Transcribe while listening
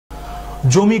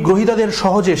জমি গ্রহীতাদের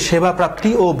সহজে সেবা প্রাপ্তি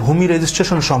ও ভূমি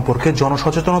রেজিস্ট্রেশন সম্পর্কে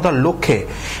জনসচেতনতার লক্ষ্যে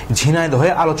ঝিনাইদহে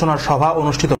আলোচনার সভা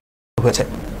অনুষ্ঠিত হয়েছে।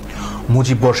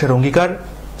 মুজিব বর্ষের অঙ্গীকার,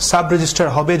 সাব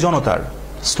রেজিস্ট্রার হবে জনতার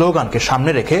স্লোগানকে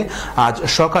সামনে রেখে আজ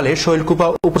সকালে শৈলকুপা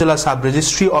উপজেলা সাব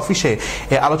রেজিস্ট্রি অফিসে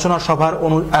এ আলোচনা সভার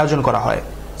আয়োজন করা হয়।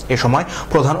 এ সময়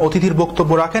প্রধান অতিথির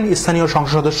বক্তব্য রাখেন স্থানীয়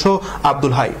সংসদ সদস্য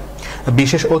আব্দুল হাই।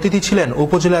 বিশেষ অতিথি ছিলেন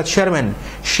উপজেলা চেয়ারম্যান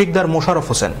শিকদার মোশাররফ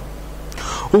হোসেন,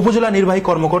 উপজেলা নির্বাহী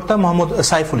কর্মকর্তা মোহাম্মদ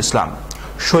সাইফুল ইসলাম,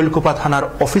 শৈলকুপা থানার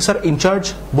অফিসার ইনচার্জ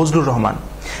বজলুর রহমান,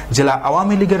 জেলা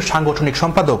আওয়ামী লীগের সাংগঠনিক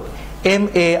সম্পাদক এম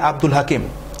এ আব্দুল হাকিম,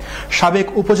 সাবেক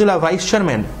উপজেলা ভাইস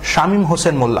চেয়ারম্যান শামীম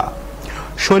হোসেন মোল্লা,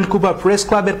 শৈলকুপা প্রেস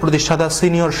ক্লাবের প্রতিষ্ঠাতা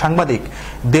সিনিয়র সাংবাদিক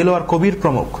দেলোয়ার কবির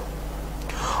প্রমুখ।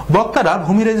 বক্তারা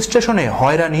ভূমি রেজিস্ট্রেশনে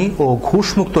হয়রানি ও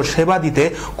ঘুষমুক্ত সেবা দিতে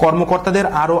কর্মকর্তাদের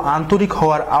আরও আন্তরিক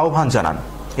হওয়ার আহ্বান জানান।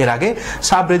 এর আগে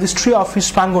সাব রেজিস্ট্রি অফিস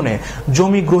প্রাঙ্গণে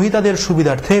জমি গ্রহীতাদের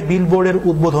সুবিধার্থে বিলবোর্ডের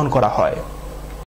উদ্বোধন করা হয়।